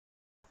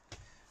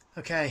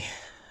Okay,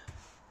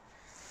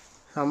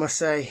 I must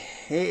say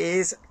it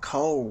is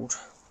cold.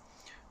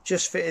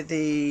 Just fitted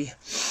the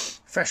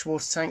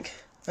freshwater tank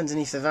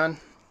underneath the van,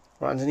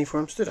 right underneath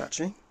where I'm stood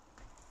actually.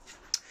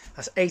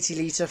 That's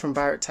 80 litre from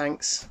Barratt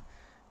tanks.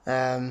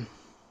 Can't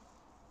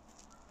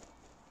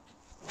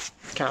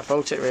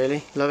fault it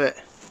really, love it.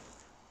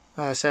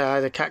 Like I say, I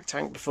had a cack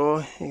tank before.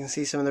 You can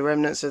see some of the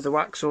remnants of the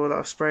wax oil that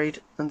I've sprayed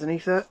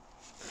underneath that.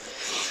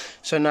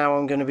 So now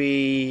I'm going to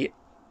be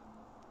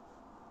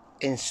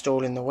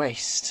installing the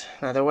waste.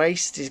 Now the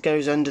waste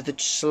goes under the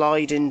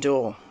sliding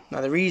door. Now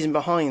the reason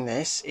behind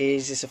this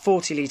is it's a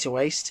 40 litre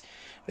waste,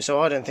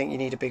 so I don't think you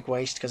need a big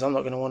waste because I'm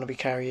not going to want to be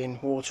carrying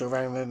water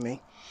around with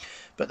me.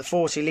 But the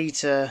 40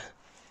 litre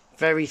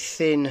very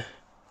thin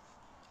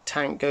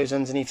tank goes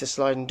underneath the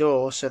sliding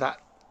door, so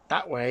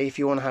that way if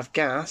you want to have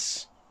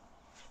gas,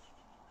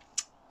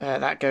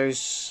 that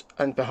goes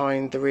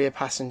behind the rear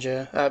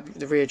passenger,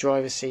 the rear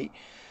driver's seat.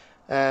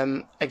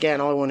 Again,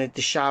 I wanted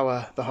the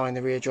shower behind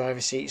the rear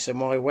driver's seat, so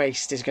my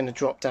waste is going to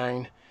drop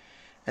down,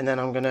 and then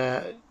I'm going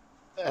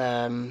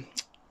to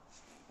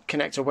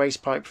connect a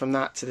waste pipe from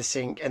that to the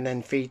sink and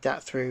then feed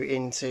that through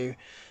into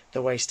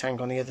the waste tank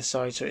on the other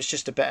side. So it's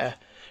just a better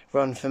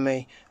run for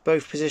me.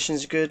 Both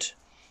positions are good,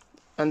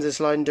 under the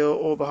sliding door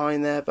or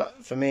behind there,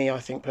 but for me, I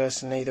think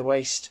personally the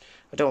waste,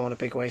 I don't want a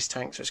big waste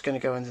tank, so it's going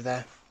to go under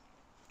there.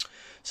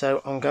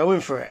 So I'm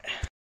going for it.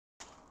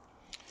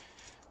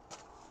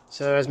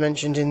 So as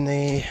mentioned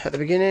at the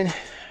beginning,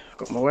 I've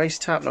got my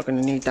waste tap, not going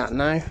to need that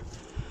now.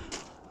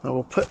 I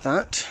will put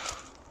that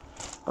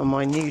on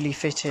my newly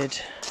fitted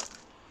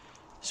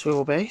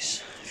swivel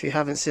base. If you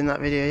haven't seen that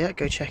video yet,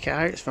 go check it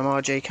out. It's from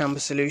RJ Camper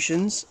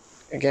Solutions.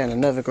 Again,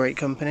 another great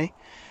company.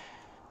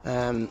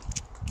 Let's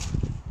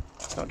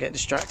not get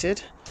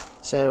distracted.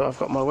 So I've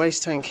got my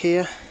waste tank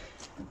here,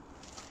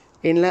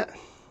 inlet.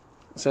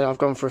 So I've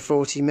gone for a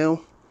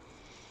 40mm.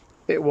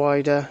 Bit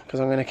wider because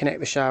I'm going to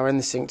connect the shower and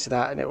the sink to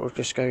that, and it will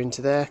just go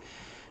into there,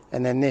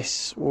 and then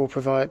this will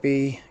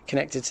be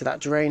connected to that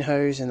drain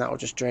hose, and that will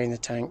just drain the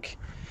tank.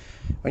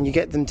 When you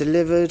get them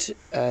delivered,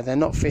 they're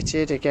not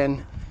fitted.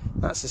 Again,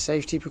 that's a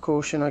safety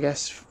precaution, I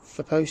guess,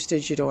 for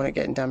postage. You don't want it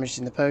getting damaged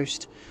in the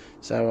post,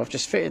 so I've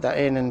just fitted that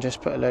in and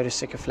just put a load of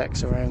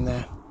Sikaflex around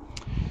there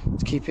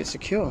to keep it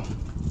secure.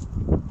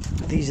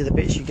 These are the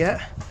bits you get,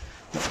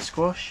 not the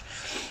squash.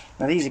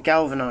 Now these are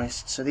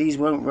galvanized, so these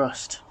won't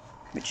rust,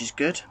 which is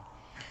good.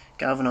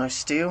 Galvanized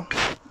steel.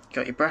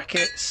 Got your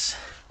brackets.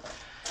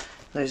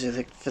 Those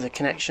are for the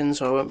connections,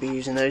 so I won't be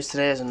using those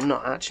today as I'm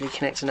not actually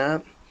connecting it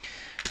up.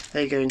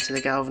 They go into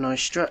the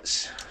galvanized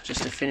struts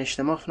just to finish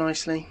them off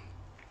nicely.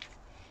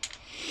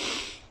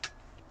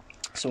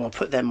 So I'll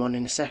put them on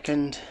in a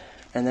second,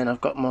 and then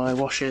I've got my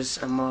washers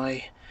and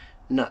my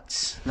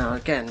nuts. Now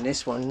again,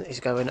 this one is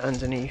going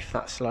underneath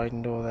that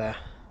sliding door there.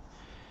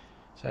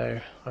 So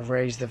I've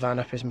raised the van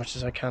up as much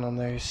as I can on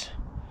those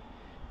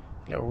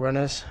little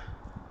runners.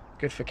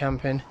 Good for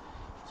camping,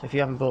 so if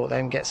you haven't bought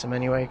them, get some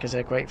anyway, because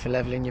they're great for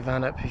leveling your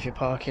van up if you're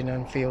parking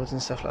on fields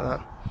and stuff like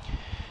that.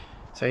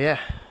 So yeah,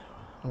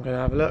 I'm going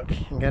to have a look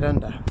and get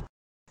under.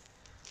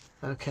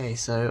 Okay,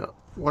 so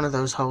one of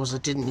those holes I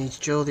didn't need to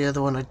drill, the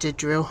other one I did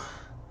drill.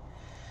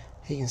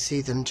 You can see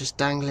them just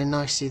dangling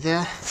nicely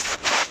there,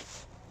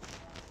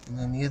 and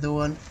then the other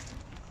one,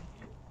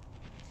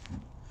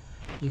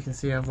 you can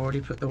see I've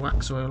already put the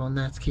wax oil on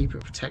there to keep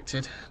it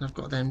protected, and I've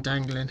got them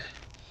dangling.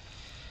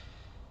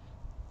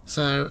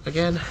 So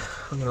again,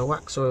 I'm going to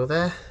wax oil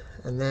there,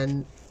 and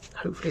then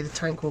hopefully the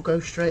tank will go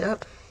straight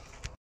up.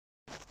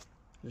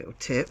 Little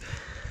tip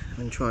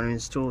when trying to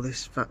install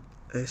this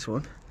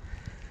one,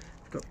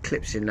 I've got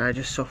clips in now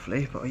just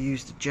softly, but I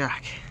used the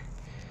jack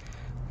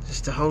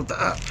just to hold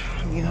that up.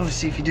 I mean,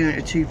 obviously if you're doing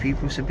it with two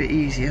people it's a bit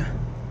easier,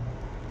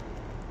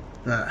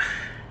 but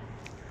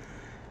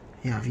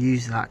yeah, I've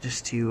used that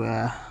just to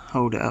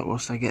hold it up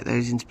whilst I get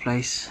those into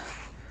place.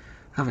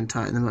 Haven't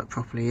tightened them up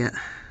properly yet,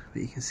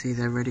 but you can see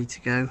they're ready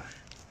to go,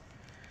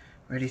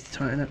 ready to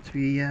tighten up to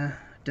be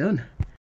done.